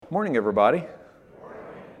Morning, everybody.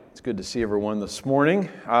 It's good to see everyone this morning.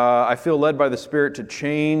 I feel led by the Spirit to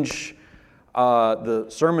change the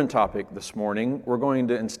sermon topic this morning. We're going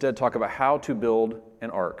to instead talk about how to build an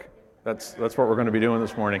ark. That's what we're going to be doing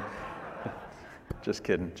this morning. Just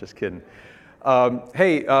kidding.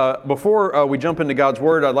 Before we jump into God's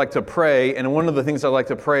Word, I'd like to pray, and one of the things I'd like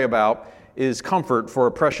to pray about is comfort for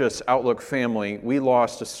a precious Outlook family. We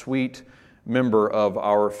lost a sweet member of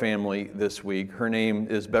our family this week. Her name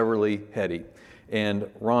is Beverly Hetty. And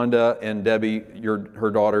Rhonda and Debbie, her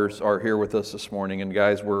daughters, are here with us this morning. And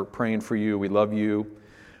guys, we're praying for you. We love you.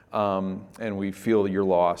 And we feel your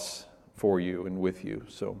loss for you and with you.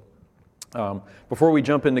 So before we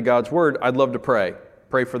jump into God's Word, I'd love to pray.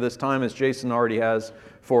 Pray for this time as Jason already has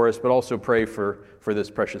for us, but also pray for this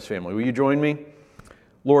precious family. Will you join me?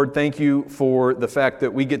 Lord, thank you for the fact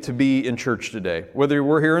that we get to be in church today. Whether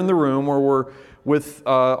we're here in the room or we're with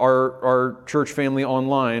our church family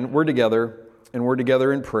online, we're together, and we're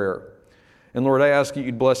together in prayer. And Lord, I ask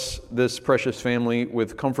you'd bless this precious family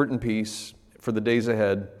with comfort and peace for the days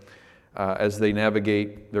ahead as they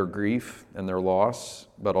navigate their grief and their loss,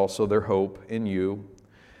 but also their hope in you.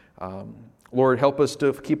 Lord, help us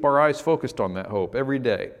to keep our eyes focused on that hope every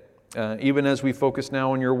day, even as we focus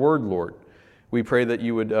now on your word, Lord. We pray that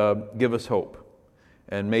you would give us hope,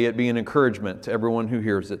 and may it be an encouragement to everyone who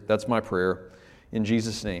hears it. That's my prayer. In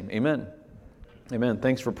Jesus' name, amen. Amen.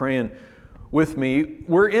 Thanks for praying with me.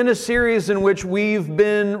 We're in a series in which we've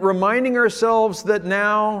been reminding ourselves that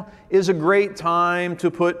now is a great time to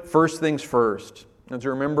put first things first, and to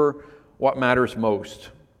remember what matters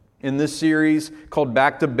most. In this series called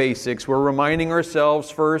Back to Basics, we're reminding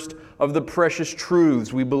ourselves first of the precious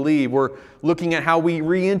truths we believe. We're looking at how we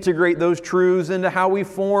reintegrate those truths into how we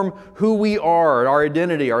form who we are, our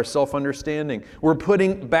identity, our self-understanding. We're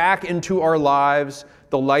putting back into our lives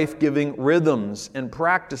the life-giving rhythms and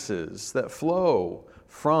practices that flow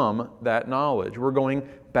from that knowledge. We're going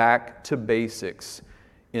back to basics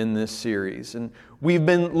in this series. And we've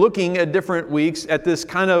been looking at different weeks at this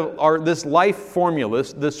this life formula,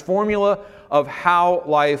 this formula of how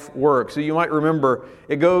life works. So you might remember,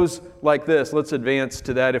 it goes like this. Let's advance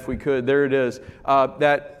to that if we could. There it is.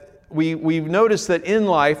 That we've noticed that in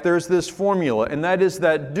life there's this formula, and that is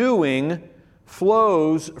that doing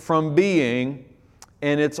flows from being,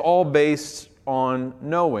 and it's all based on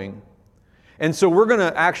knowing. And so we're going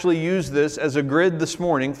to actually use this as a grid this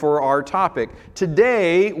morning for our topic.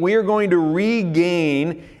 Today, we are going to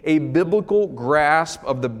regain a biblical grasp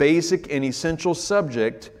of the basic and essential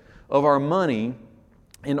subject of our money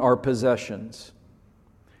and our possessions.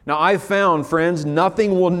 Now, I've found, friends,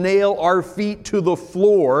 nothing will nail our feet to the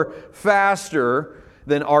floor faster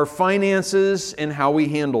than our finances and how we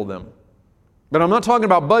handle them. But I'm not talking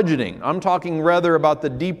about budgeting. I'm talking rather about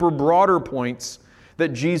the deeper, broader points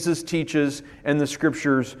that Jesus teaches and the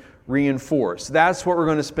Scriptures reinforce. That's what we're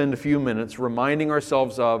going to spend a few minutes reminding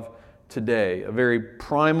ourselves of today, a very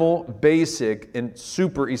primal, basic, and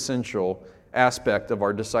super essential aspect of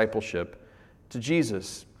our discipleship to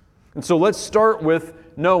Jesus. And so let's start with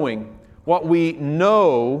knowing. What we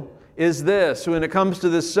know is this. When it comes to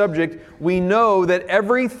this subject, we know that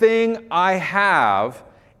everything I have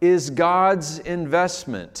is God's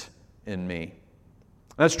investment in me.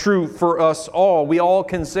 That's true for us all. We all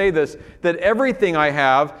can say this, that everything I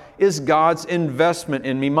have is God's investment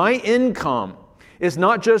in me. My income is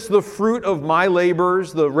not just the fruit of my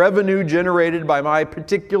labors, the revenue generated by my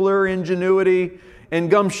particular ingenuity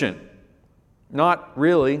and gumption. Not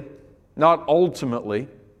really, not ultimately.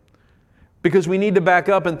 Because we need to back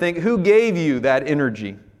up and think, who gave you that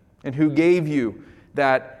energy? And who gave you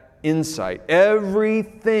that insight?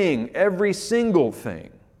 Everything, every single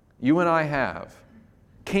thing you and I have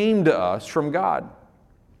came to us from God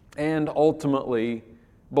and ultimately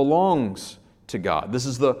belongs to God. This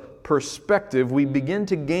is the perspective we begin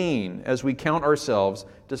to gain as we count ourselves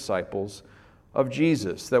disciples of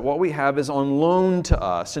Jesus, that what we have is on loan to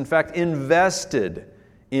us, in fact, invested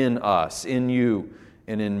in us, in you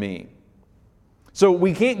and in me. So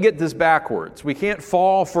we can't get this backwards. We can't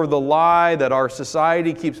fall for the lie that our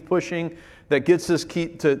society keeps pushing that gets us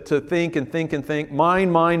to think and think,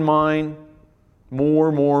 mine,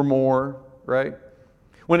 more, right?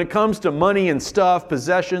 When it comes to money and stuff,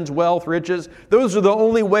 possessions, wealth, riches, those are the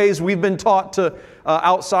only ways we've been taught to,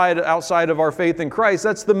 outside of our faith in Christ.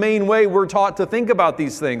 That's the main way we're taught to think about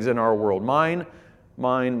these things in our world. Mine,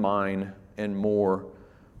 and more.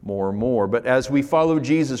 But as we follow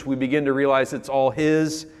Jesus, we begin to realize it's all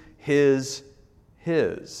His.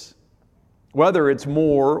 Whether it's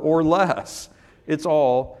more or less, it's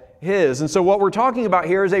all His. And so what we're talking about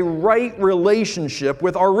here is a right relationship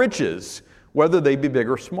with our riches, whether they be big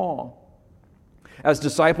or small. As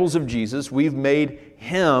disciples of Jesus, we've made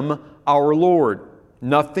Him our Lord.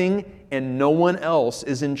 Nothing and no one else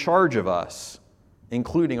is in charge of us,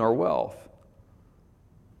 including our wealth.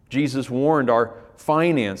 Jesus warned our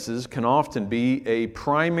finances can often be a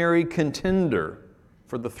primary contender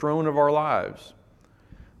for the throne of our lives.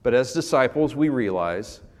 But as disciples, we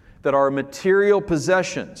realize that our material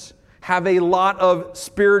possessions have a lot of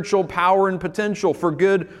spiritual power and potential for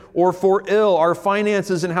good or for ill. Our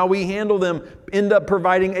finances and how we handle them end up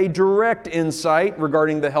providing a direct insight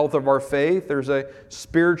regarding the health of our faith. There's a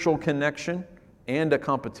spiritual connection and a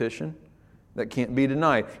competition that can't be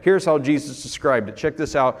denied. Here's how Jesus described it. Check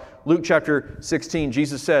this out. Luke chapter 16,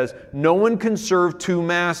 Jesus says, "No one can serve two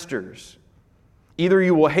masters. Either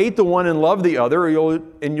you will hate the one and love the other, or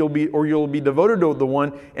you'll be devoted to the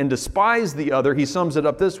one and despise the other." He sums it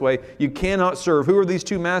up this way: you cannot serve. Who are these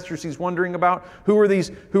two masters he's wondering about? Who are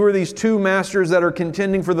these two masters that are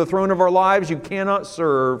contending for the throne of our lives? You cannot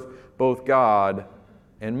serve both God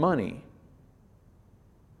and money.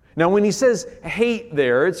 Now, when he says hate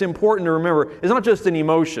there, it's important to remember, it's not just an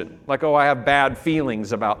emotion, like, oh, I have bad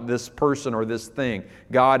feelings about this person or this thing,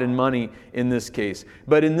 God and money in this case.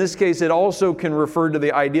 But in this case, it also can refer to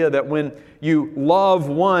the idea that when you love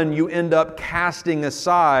one, you end up casting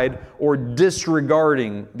aside or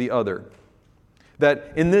disregarding the other.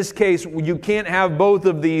 That in this case, you can't have both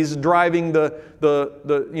of these driving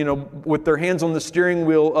with their hands on the steering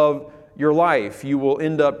wheel of your life. You will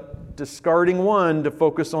end up discarding one to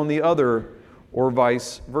focus on the other, or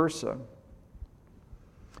vice versa.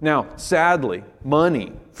 Now, sadly,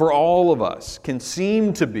 money for all of us can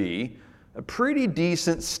seem to be a pretty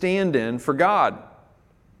decent stand-in for God.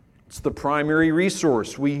 It's the primary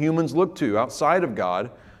resource we humans look to outside of God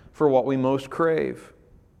for what we most crave.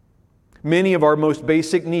 Many of our most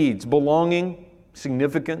basic needs, belonging,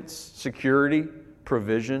 significance, security,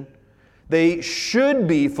 provision, they should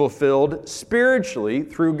be fulfilled spiritually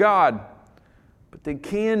through God, but they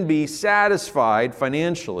can be satisfied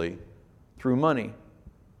financially through money.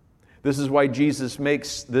 This is why Jesus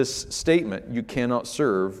makes this statement: you cannot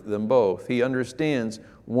serve them both. He understands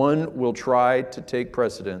one will try to take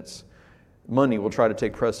precedence. Money will try to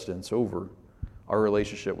take precedence over our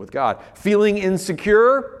relationship with God. Feeling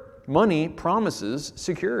insecure, money promises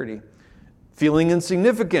security. Feeling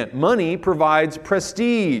insignificant, money provides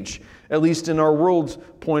prestige, at least in our world's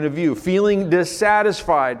point of view. Feeling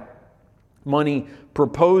dissatisfied, money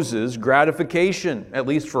proposes gratification, at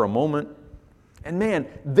least for a moment. And man,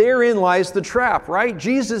 therein lies the trap, right?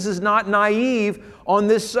 Jesus is not naive on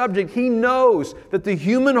this subject. He knows that the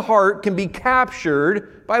human heart can be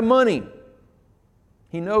captured by money.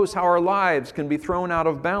 He knows how our lives can be thrown out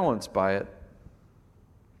of balance by it.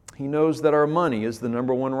 He knows that our money is the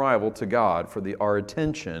number one rival to God for our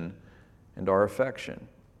attention and our affection.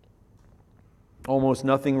 Almost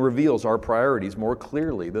nothing reveals our priorities more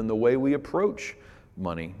clearly than the way we approach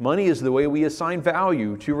money. Money is the way we assign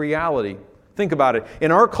value to reality. Think about it.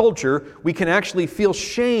 In our culture, we can actually feel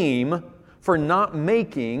shame for not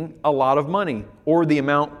making a lot of money, or the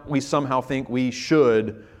amount we somehow think we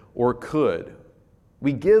should or could.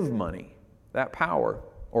 We give money that power,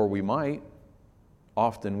 or we might.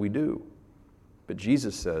 Often we do. But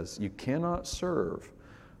Jesus says you cannot serve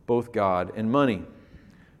both God and money.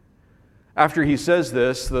 After he says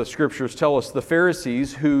this, the scriptures tell us the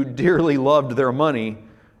Pharisees, who dearly loved their money,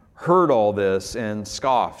 heard all this and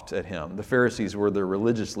scoffed at him. The Pharisees were the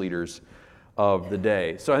religious leaders of the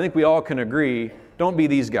day. So I think we all can agree, don't be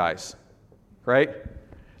these guys, right?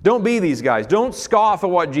 Don't be these guys. Don't scoff at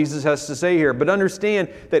what Jesus has to say here, but understand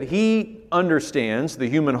that he understands the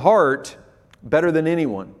human heart better than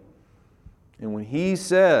anyone. And when he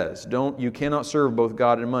says, you cannot serve both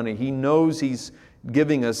God and money, he knows he's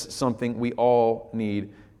giving us something we all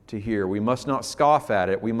need to hear. We must not scoff at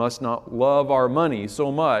it. We must not love our money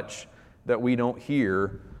so much that we don't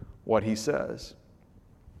hear what he says.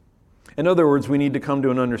 In other words, we need to come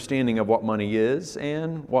to an understanding of what money is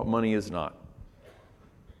and what money is not.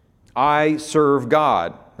 I serve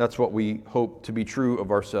God. That's what we hope to be true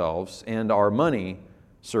of ourselves. And our money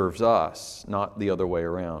serves us, not the other way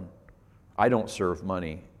around. I don't serve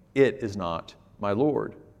money. It is not my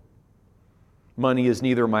Lord. Money is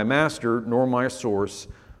neither my master nor my source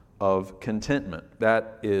of contentment.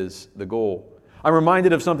 That is the goal. I'm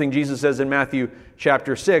reminded of something Jesus says in Matthew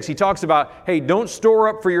chapter 6. He talks about, hey, don't store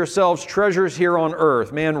up for yourselves treasures here on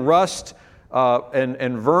earth. Man, rust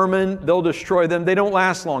and vermin, they'll destroy them. They don't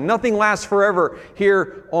last long. Nothing lasts forever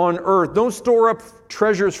here on earth. Don't store up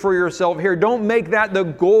treasures for yourself here. Don't make that the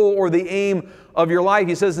goal or the aim of your life.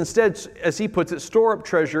 He says instead, as he puts it, store up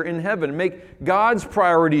treasure in heaven. Make God's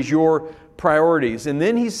priorities your priorities. And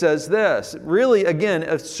then he says this, really, again,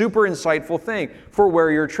 a super insightful thing. For where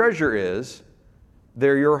your treasure is,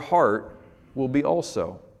 there your heart will be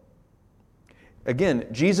also. Again,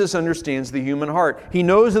 Jesus understands the human heart. He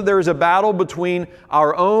knows that there is a battle between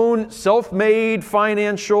our own self-made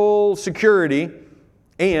financial security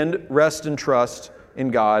and rest and trust in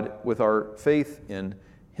God with our faith in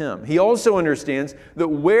Him. He also understands that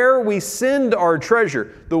where we send our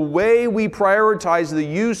treasure, the way we prioritize the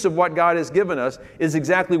use of what God has given us, is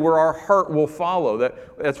exactly where our heart will follow.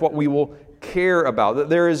 That's what we will care about. That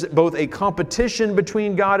there is both a competition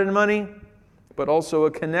between God and money, but also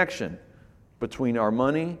a connection between our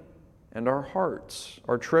money and our hearts,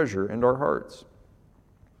 our treasure and our hearts.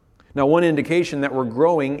 Now, one indication that we're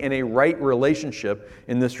growing in a right relationship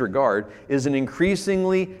in this regard is an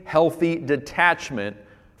increasingly healthy detachment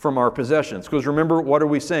from our possessions. Because remember, what are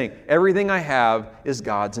we saying? Everything I have is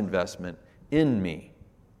God's investment in me.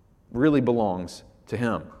 It really belongs to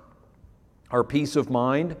Him. Our peace of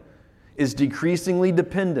mind is decreasingly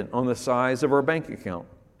dependent on the size of our bank account.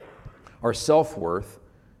 Our self-worth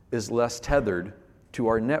is less tethered to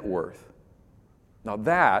our net worth. Now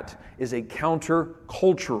that is a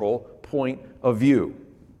counter-cultural point of view.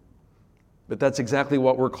 But that's exactly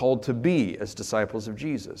what we're called to be as disciples of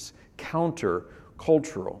Jesus.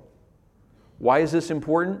 Counter-cultural. Why is this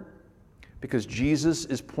important? Because Jesus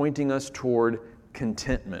is pointing us toward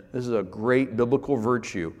contentment. This is a great biblical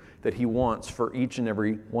virtue that He wants for each and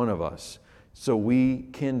every one of us, so we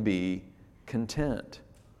can be content.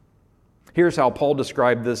 Here's how Paul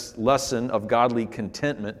described this lesson of godly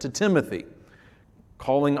contentment to Timothy,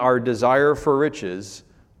 calling our desire for riches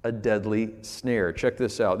a deadly snare. Check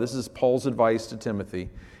this out. This is Paul's advice to Timothy.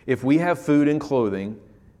 If we have food and clothing,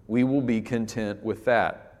 we will be content with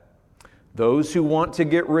that. Those who want to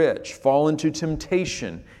get rich fall into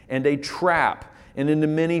temptation and a trap and into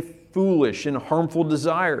many foolish and harmful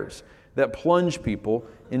desires that plunge people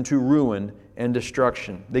into ruin and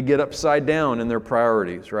destruction. They get upside down in their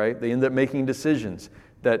priorities, right? They end up making decisions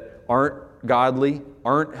that aren't godly,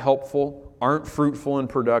 aren't helpful, aren't fruitful and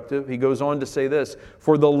productive. He goes on to say this,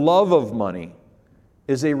 for the love of money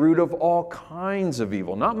is a root of all kinds of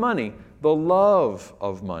evil. Not money, the love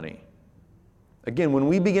of money. Again, when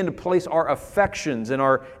we begin to place our affections and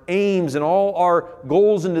our aims and all our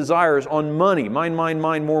goals and desires on money, mine,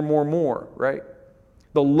 more, right?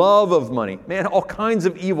 The love of money. Man, all kinds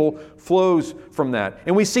of evil flows from that.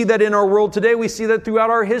 And we see that in our world today. We see that throughout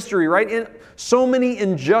our history, right? And so many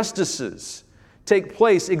injustices take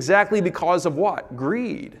place exactly because of what?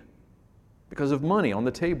 Greed. Because of money on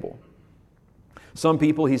the table. Some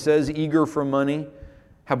people, he says, eager for money,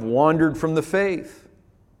 have wandered from the faith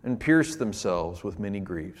and pierced themselves with many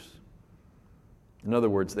griefs. In other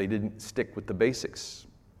words, they didn't stick with the basics.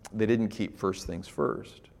 They didn't keep first things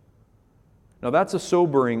first. Now that's a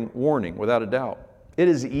sobering warning, without a doubt. It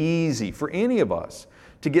is easy for any of us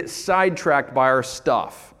to get sidetracked by our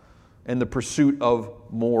stuff and the pursuit of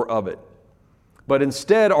more of it. But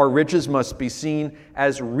instead, our riches must be seen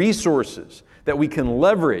as resources that we can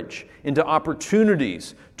leverage into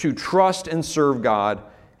opportunities to trust and serve God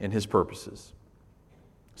and His purposes.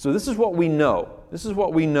 So this is what we know. This is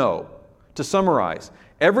what we know. To summarize,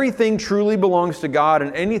 everything truly belongs to God,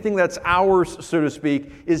 and anything that's ours, so to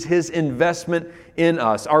speak, is His investment in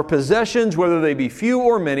us. Our possessions, whether they be few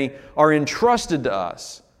or many, are entrusted to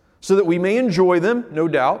us so that we may enjoy them, no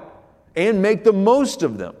doubt, and make the most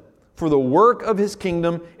of them for the work of His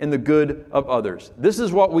kingdom and the good of others. This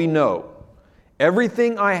is what we know.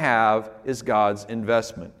 Everything I have is God's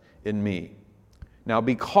investment in me. Now,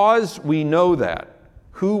 because we know that,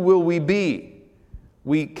 who will we be?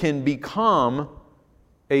 We can become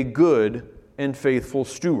a good and faithful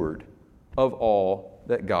steward of all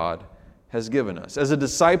that God has given us. As a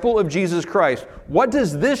disciple of Jesus Christ, what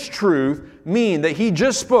does this truth mean that He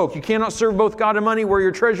just spoke? You cannot serve both God and money. Where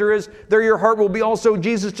your treasure is, there your heart will be also.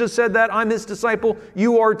 Jesus just said that. I'm His disciple.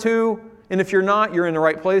 You are too. And if you're not, you're in the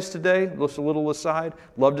right place today. Just a little aside.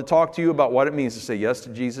 Love to talk to you about what it means to say yes to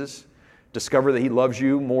Jesus. Discover that He loves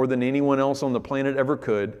you more than anyone else on the planet ever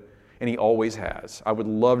could. And He always has. I would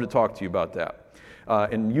love to talk to you about that.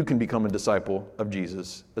 And you can become a disciple of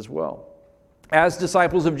Jesus as well. As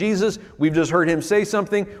disciples of Jesus, we've just heard Him say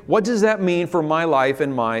something. What does that mean for my life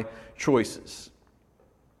and my choices?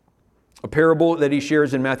 A parable that He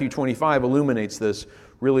shares in Matthew 25 illuminates this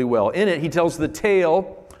really well. In it, He tells the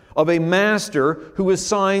tale of a master who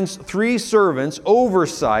assigns 3 servants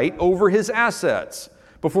oversight over his assets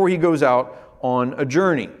before he goes out on a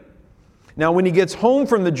journey. Now, when he gets home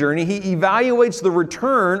from the journey, he evaluates the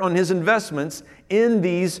return on his investments in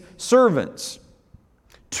these servants.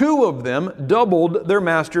 2 of them doubled their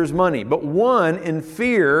master's money, but one, in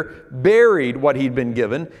fear, buried what he'd been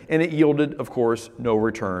given, and it yielded, of course, no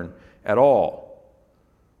return at all.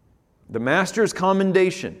 The master's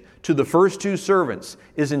commendation to the first 2 servants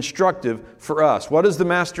is instructive for us. What does the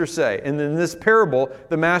master say? And in this parable,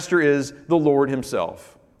 the master is the Lord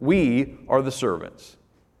himself. We are the servants.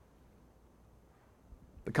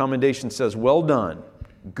 The commendation says, "Well done,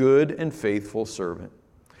 good and faithful servant.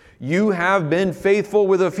 You have been faithful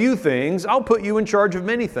with a few things. I'll put you in charge of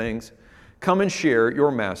many things. Come and share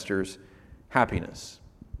your master's happiness."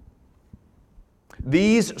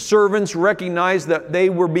 These servants recognized that they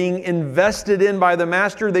were being invested in by the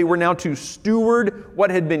master. They were now to steward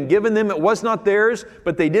what had been given them. It was not theirs,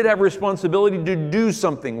 but they did have responsibility to do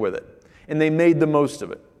something with it, and they made the most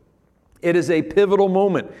of it. It is a pivotal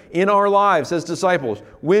moment in our lives as disciples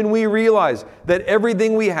when we realize that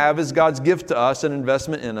everything we have is God's gift to us, an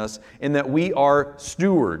investment in us, and that we are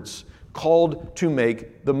stewards called to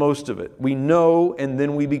make the most of it. We know and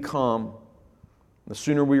then we become. The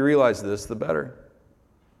sooner we realize this, the better.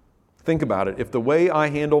 Think about it. If the way I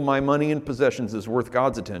handle my money and possessions is worth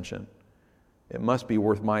God's attention, it must be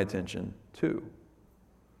worth my attention too.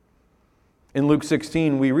 In Luke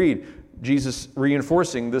 16, we read Jesus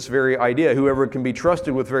reinforcing this very idea. Whoever can be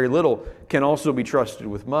trusted with very little can also be trusted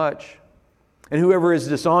with much. And whoever is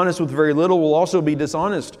dishonest with very little will also be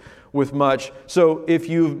dishonest with much. So if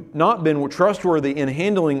you've not been trustworthy in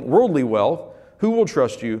handling worldly wealth, who will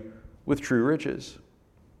trust you with true riches?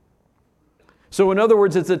 So in other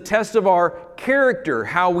words, it's a test of our character,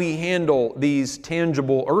 how we handle these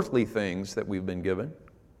tangible earthly things that we've been given.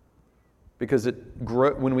 Because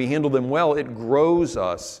when we handle them well, it grows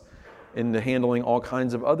us into handling all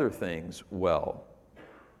kinds of other things well.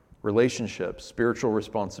 Relationships, spiritual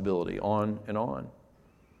responsibility, on and on.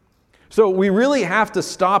 So we really have to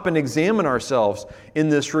stop and examine ourselves in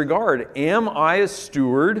this regard. Am I a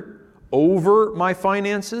steward over my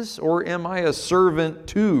finances, or am I a servant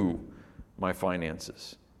to my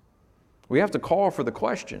finances? We have to call for the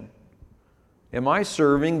question. Am I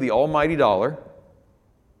serving the almighty dollar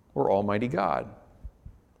or almighty God?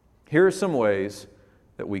 Here are some ways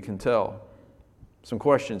that we can tell. Some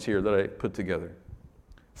questions here that I put together.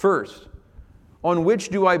 First, on which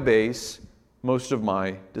do I base most of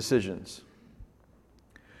my decisions?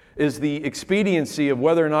 Is the expediency of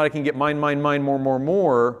whether or not I can get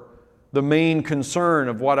more the main concern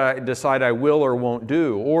of what I decide I will or won't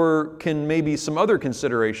do? Or can maybe some other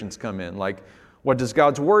considerations come in, like what does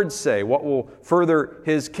God's Word say? What will further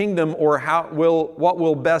His kingdom, or what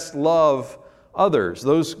will best love others?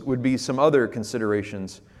 Those would be some other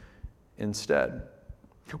considerations instead.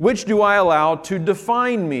 Which do I allow to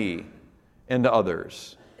define me and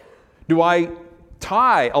others? Do I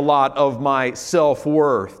tie a lot of my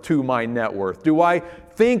self-worth to my net worth? Do I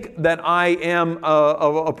think that I am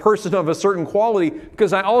a person of a certain quality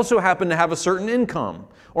because I also happen to have a certain income,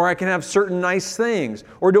 or I can have certain nice things?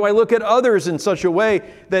 Or do I look at others in such a way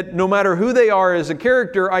that no matter who they are as a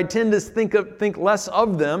character, I tend to think less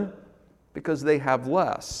of them because they have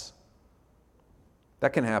less?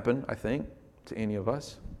 That can happen, I think, to any of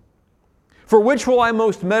us. For which will I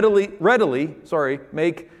most readily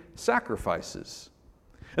make sacrifices?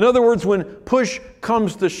 In other words, when push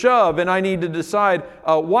comes to shove and I need to decide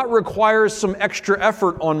what requires some extra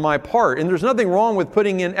effort on my part. And there's nothing wrong with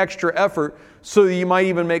putting in extra effort so that you might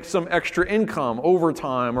even make some extra income,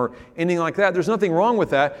 overtime, or anything like that. There's nothing wrong with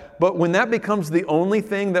that. But when that becomes the only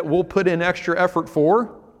thing that we'll put in extra effort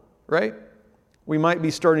for, right? We might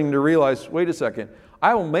be starting to realize, wait a second,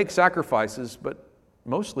 I will make sacrifices, but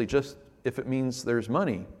mostly just if it means there's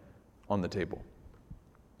money on the table.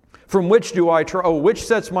 From which do I try? Which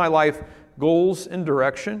sets my life goals and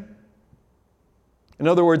direction? In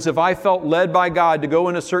other words, if I felt led by God to go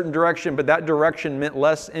in a certain direction, but that direction meant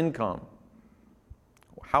less income,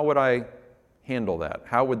 how would I handle that?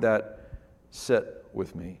 How would that sit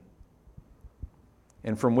with me?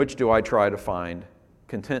 And from which do I try to find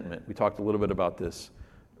contentment? We talked a little bit about this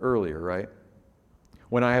earlier, right?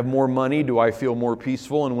 When I have more money, do I feel more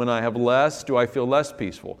peaceful? And when I have less, do I feel less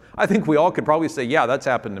peaceful? I think we all could probably say, yeah, that's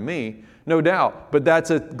happened to me, no doubt. But that's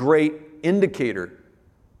a great indicator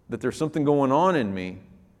that there's something going on in me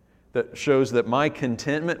that shows that my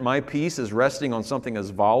contentment, my peace is resting on something as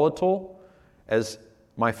volatile as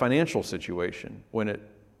my financial situation.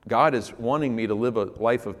 God is wanting me to live a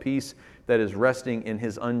life of peace that is resting in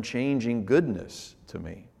His unchanging goodness to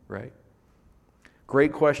me, right?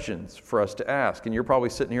 Great questions for us to ask. And you're probably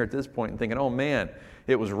sitting here at this point and thinking, oh man,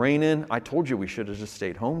 it was raining. I told you we should have just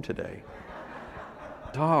stayed home today.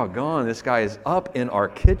 Doggone, this guy is up in our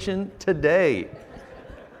kitchen today.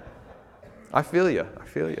 I feel you. I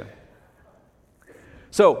feel you.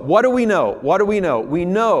 So what do we know? What do we know? We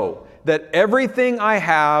know that everything I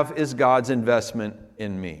have is God's investment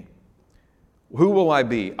in me. Who will I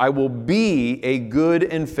be? I will be a good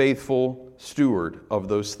and faithful steward of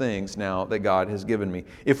those things now that God has given me.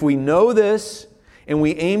 If we know this and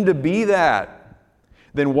we aim to be that,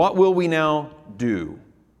 then what will we now do?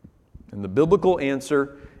 And the biblical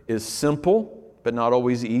answer is simple, but not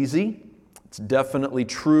always easy. It's definitely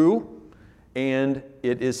true, and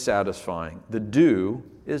it is satisfying. The do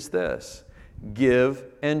is this: give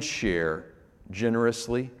and share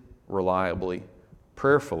generously, reliably,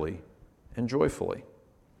 prayerfully, and joyfully.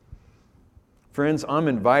 Friends, I'm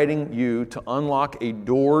inviting you to unlock a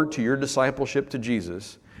door to your discipleship to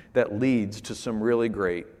Jesus that leads to some really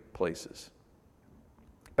great places.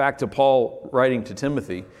 Back to Paul writing to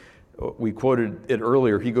Timothy, we quoted it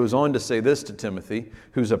earlier. He goes on to say this to Timothy,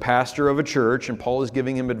 who's a pastor of a church, and Paul is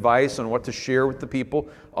giving him advice on what to share with the people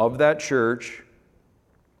of that church.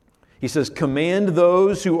 He says, "Command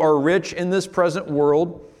those who are rich in this present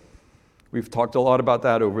world." We've talked a lot about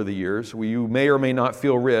that over the years. You may or may not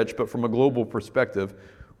feel rich, but from a global perspective,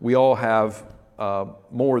 we all have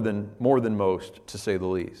more than most, to say the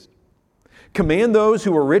least. "Command those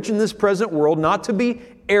who are rich in this present world not to be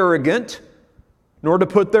arrogant, nor to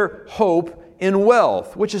put their hope in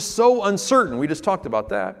wealth," which is so uncertain. We just talked about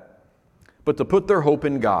that. "But to put their hope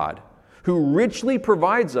in God, who richly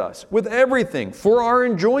provides us with everything for our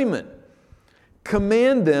enjoyment.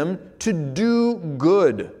 Command them to do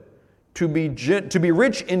good, to be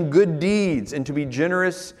rich in good deeds, and to be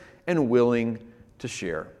generous and willing to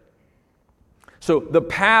share." So the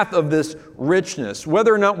path of this richness,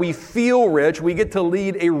 whether or not we feel rich, we get to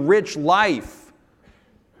lead a rich life.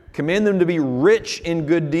 Command them to be rich in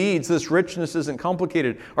good deeds. This richness isn't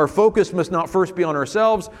complicated. Our focus must not first be on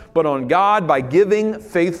ourselves, but on God by giving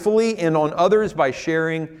faithfully, and on others by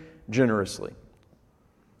sharing generously.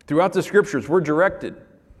 Throughout the Scriptures, we're directed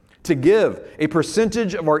to give a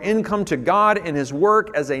percentage of our income to God and His work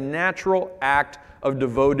as a natural act of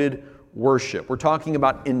devoted worship. We're talking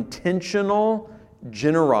about intentional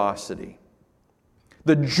generosity.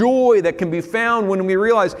 The joy that can be found when we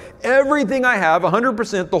realize everything I have,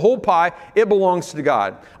 100%, the whole pie, it belongs to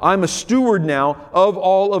God. I'm a steward now of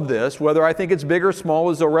all of this. Whether I think it's big or small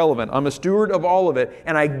is irrelevant. I'm a steward of all of it,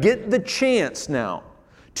 and I get the chance now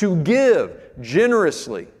to give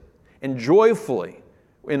generously and joyfully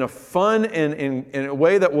in a fun and in a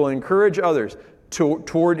way that will encourage others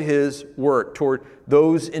toward His work, toward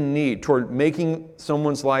those in need, toward making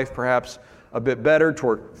someone's life perhaps a bit better,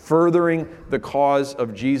 toward furthering the cause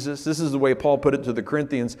of Jesus. This is the way Paul put it to the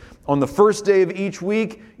Corinthians. On the first day of each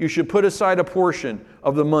week, you should put aside a portion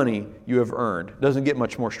of the money you have earned. Doesn't get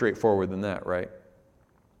much more straightforward than that, right?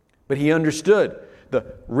 But he understood the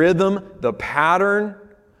rhythm, the pattern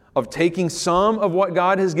of taking some of what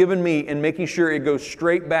God has given me and making sure it goes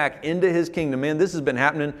straight back into His kingdom. Man, this has been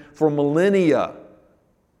happening for millennia,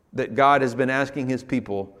 that God has been asking His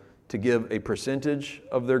people to give a percentage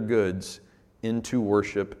of their goods into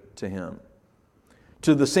worship to Him.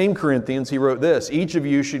 To the same Corinthians, he wrote this: "Each of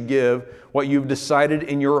you should give what you've decided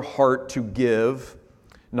in your heart to give,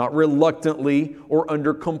 not reluctantly or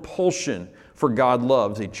under compulsion, for God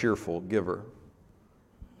loves a cheerful giver."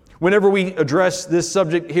 Whenever we address this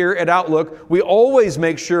subject here at Outlook, we always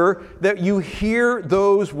make sure that you hear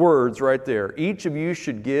those words right there. Each of you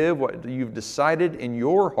should give what you've decided in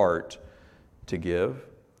your heart to give.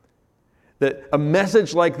 That a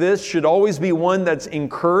message like this should always be one that's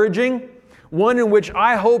encouraging, one in which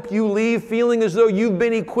I hope you leave feeling as though you've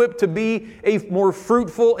been equipped to be a more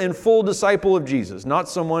fruitful and full disciple of Jesus, not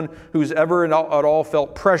someone who's ever at all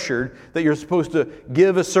felt pressured that you're supposed to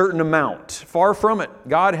give a certain amount. Far from it.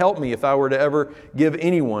 God help me if I were to ever give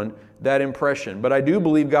anyone that impression. But I do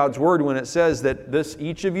believe God's Word when it says that this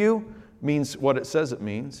each of you means what it says it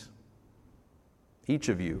means. Each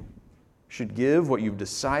of you should give what you've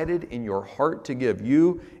decided in your heart to give,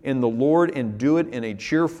 you in the Lord, and do it in a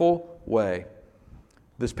cheerful way.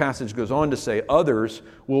 This passage goes on to say, others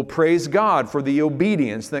will praise God for the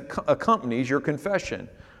obedience that accompanies your confession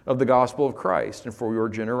of the gospel of Christ and for your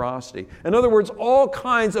generosity. In other words, all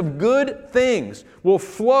kinds of good things will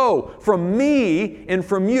flow from me and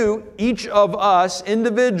from you, each of us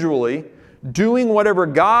individually, doing whatever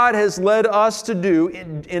God has led us to do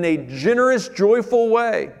in a generous, joyful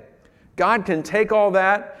way. God can take all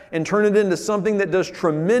that and turn it into something that does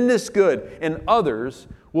tremendous good, and others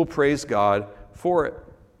will praise God for it.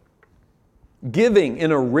 Giving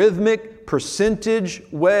in a rhythmic percentage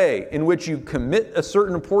way in which you commit a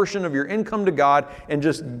certain portion of your income to God and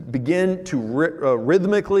just begin to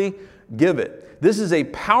rhythmically give it. This is a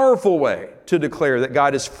powerful way to declare that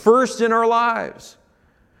God is first in our lives.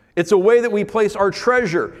 It's a way that we place our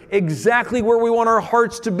treasure exactly where we want our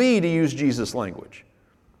hearts to be, to use Jesus' language.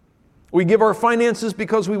 We give our finances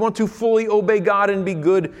because we want to fully obey God and be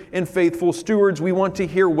good and faithful stewards. We want to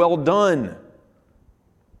hear, "Well done."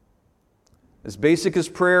 As basic as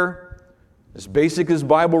prayer, as basic as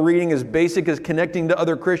Bible reading, as basic as connecting to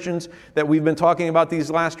other Christians that we've been talking about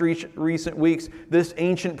these last recent weeks, this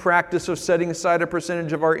ancient practice of setting aside a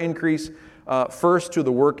percentage of our increase first to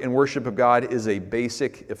the work and worship of God is a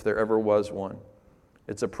basic, if there ever was one.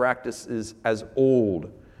 It's a practice is as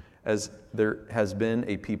old as there has been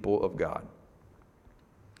a people of God.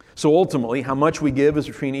 So ultimately, how much we give is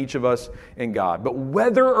between each of us and God. But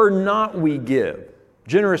whether or not we give,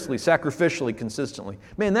 generously, sacrificially, consistently,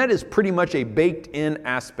 man, that is pretty much a baked-in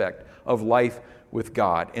aspect of life with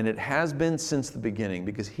God. And it has been since the beginning,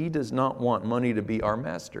 because He does not want money to be our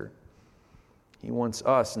master. He wants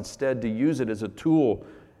us instead to use it as a tool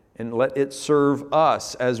and let it serve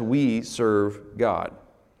us as we serve God.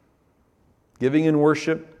 Giving in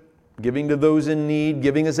worship, giving to those in need,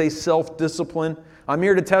 giving as a self-discipline. I'm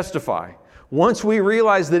here to testify. Once we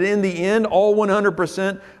realize that in the end, all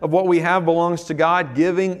 100% of what we have belongs to God,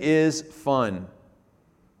 giving is fun.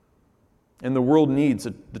 And the world needs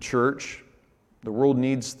the church. The world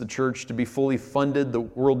needs the church to be fully funded. The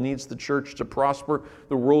world needs the church to prosper.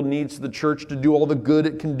 The world needs the church to do all the good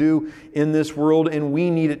it can do in this world, and we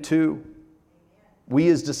need it too. We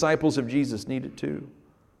as disciples of Jesus need it too.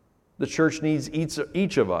 The church needs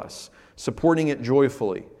each of us supporting it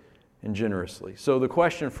joyfully and generously. So the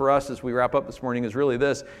question for us as we wrap up this morning is really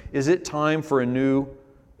this: is it time for a new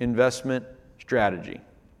investment strategy?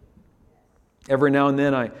 Every now and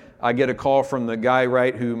then I get a call from the guy,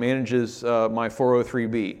 right, who manages my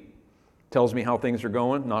 403B. Tells me how things are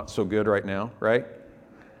going. Not so good right now, right?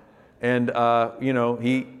 And,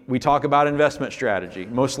 we talk about investment strategy.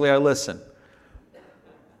 Mostly I listen.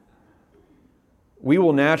 We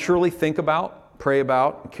will naturally think about, pray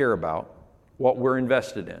about, and care about what we're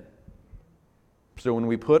invested in. So when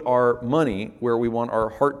we put our money where we want our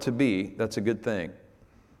heart to be, that's a good thing.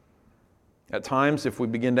 At times, if we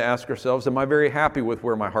begin to ask ourselves, am I very happy with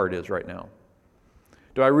where my heart is right now?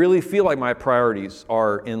 Do I really feel like my priorities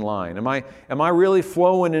are in line? Am I really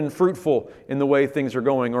flowing and fruitful in the way things are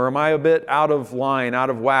going? Or am I a bit out of line,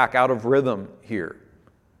 out of whack, out of rhythm here?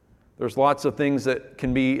 There's lots of things that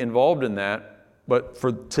can be involved in that. But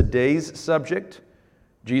for today's subject,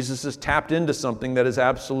 Jesus has tapped into something that is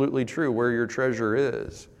absolutely true. Where your treasure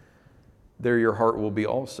is, there your heart will be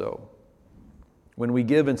also. When we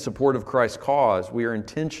give in support of Christ's cause, we are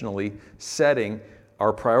intentionally setting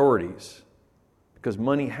our priorities, because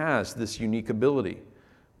money has this unique ability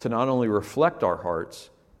to not only reflect our hearts,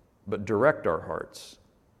 but direct our hearts.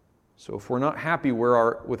 So if we're not happy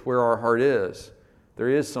with where our heart is, there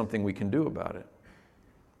is something we can do about it.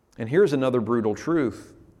 And here's another brutal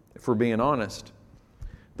truth, if we're being honest.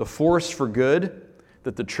 The force for good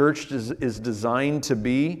that the church is designed to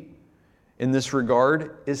be in this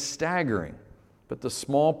regard is staggering. But the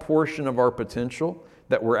small portion of our potential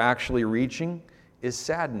that we're actually reaching is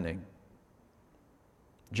saddening.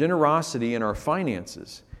 Generosity in our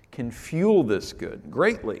finances can fuel this good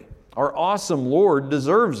greatly. Our awesome Lord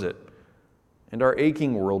deserves it, and our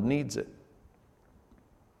aching world needs it.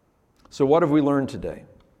 So what have we learned today?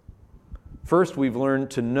 First, we've learned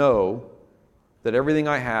to know that everything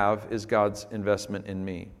I have is God's investment in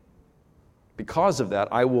me. Because of that,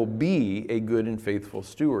 I will be a good and faithful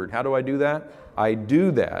steward. How do I do that? I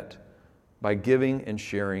do that by giving and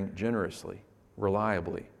sharing generously,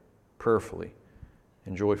 reliably, prayerfully,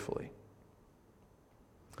 and joyfully.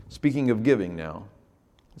 Speaking of giving now,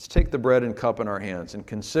 let's take the bread and cup in our hands and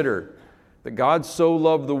consider that God so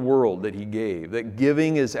loved the world that He gave, that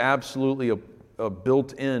giving is absolutely a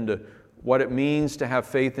built-in to what it means to have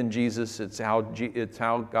faith in Jesus. It's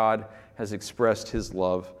how God has expressed His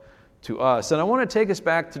love to us. And I want to take us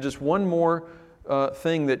back to just one more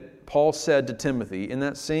thing that Paul said to Timothy in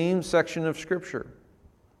that same section of Scripture.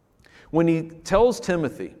 When he tells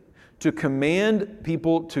Timothy to command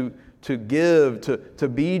people to give, to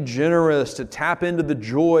be generous, to tap into the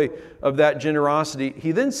joy of that generosity,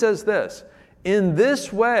 he then says this: in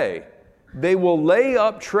this way, they will lay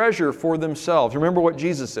up treasure for themselves. Remember what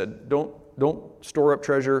Jesus said. Don't store up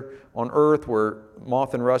treasure on earth where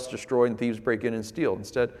moth and rust destroy and thieves break in and steal.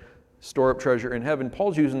 Instead, store up treasure in heaven.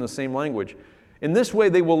 Paul's using the same language. In this way,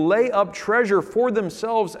 they will lay up treasure for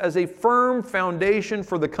themselves as a firm foundation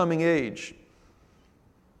for the coming age.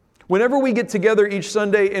 Whenever we get together each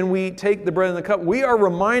Sunday and we take the bread and the cup, we are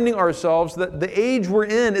reminding ourselves that the age we're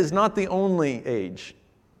in is not the only age.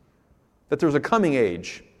 that there's a coming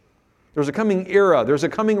age, there's a coming era, there's a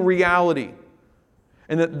coming reality,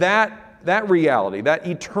 and that reality, that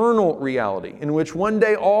eternal reality, in which one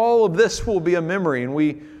day all of this will be a memory and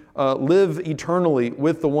we live eternally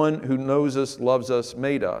with the one who knows us, loves us,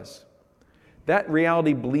 made us. That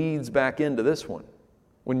reality bleeds back into this one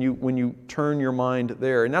when you turn your mind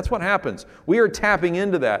there. And that's what happens. We are tapping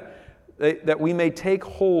into that we may take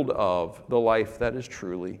hold of the life that is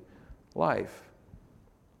truly life.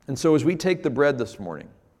 And so as we take the bread this morning,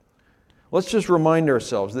 let's just remind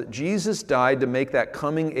ourselves that Jesus died to make that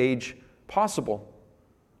coming age possible.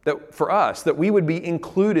 That for us, that we would be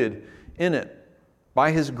included in it.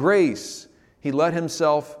 By His grace, He let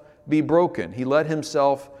Himself be broken. He let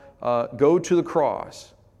Himself go to the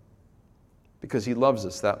cross because He loves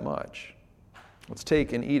us that much. Let's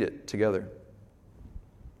take and eat it together.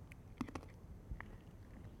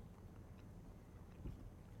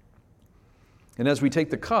 And as we take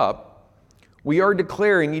the cup, we are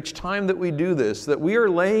declaring each time that we do this that we are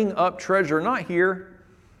laying up treasure, not here,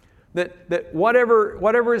 that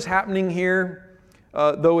whatever is happening here,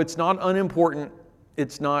 though it's not unimportant,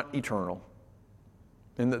 it's not eternal.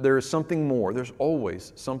 And that there is something more. There's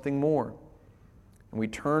always something more. And we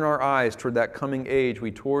turn our eyes toward that coming age.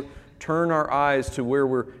 We turn our eyes to where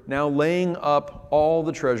we're now laying up all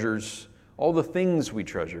the treasures, all the things we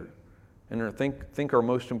treasure, and think are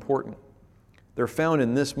most important. They're found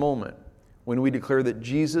in this moment when we declare that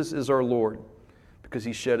Jesus is our Lord because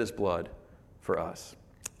He shed His blood for us.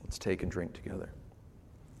 Let's take and drink together.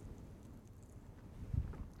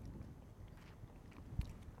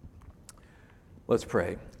 Let's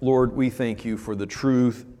pray. Lord, we thank You for the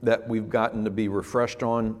truth that we've gotten to be refreshed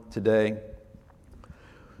on today.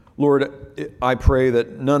 Lord, I pray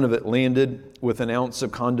that none of it landed with an ounce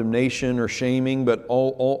of condemnation or shaming, but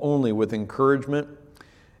only with encouragement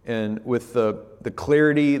and with the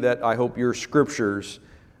clarity that I hope Your scriptures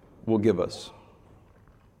will give us.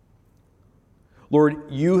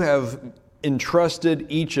 Lord, You have entrusted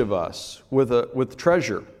each of us with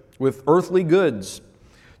treasure, with earthly goods,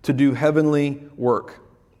 to do heavenly work.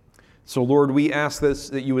 So Lord, we ask this,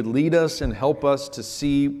 that You would lead us and help us to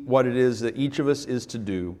see what it is that each of us is to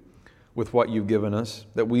do with what You've given us,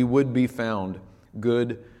 that we would be found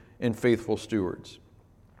good and faithful stewards.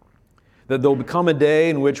 That there'll become a day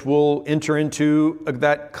in which we'll enter into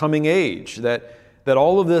that coming age, that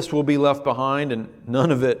all of this will be left behind and none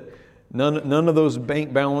of those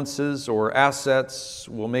bank balances or assets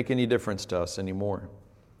will make any difference to us anymore.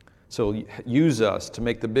 So use us to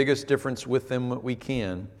make the biggest difference with them that we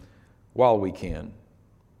can, while we can.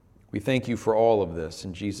 We thank You for all of this.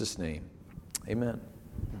 In Jesus' name, amen.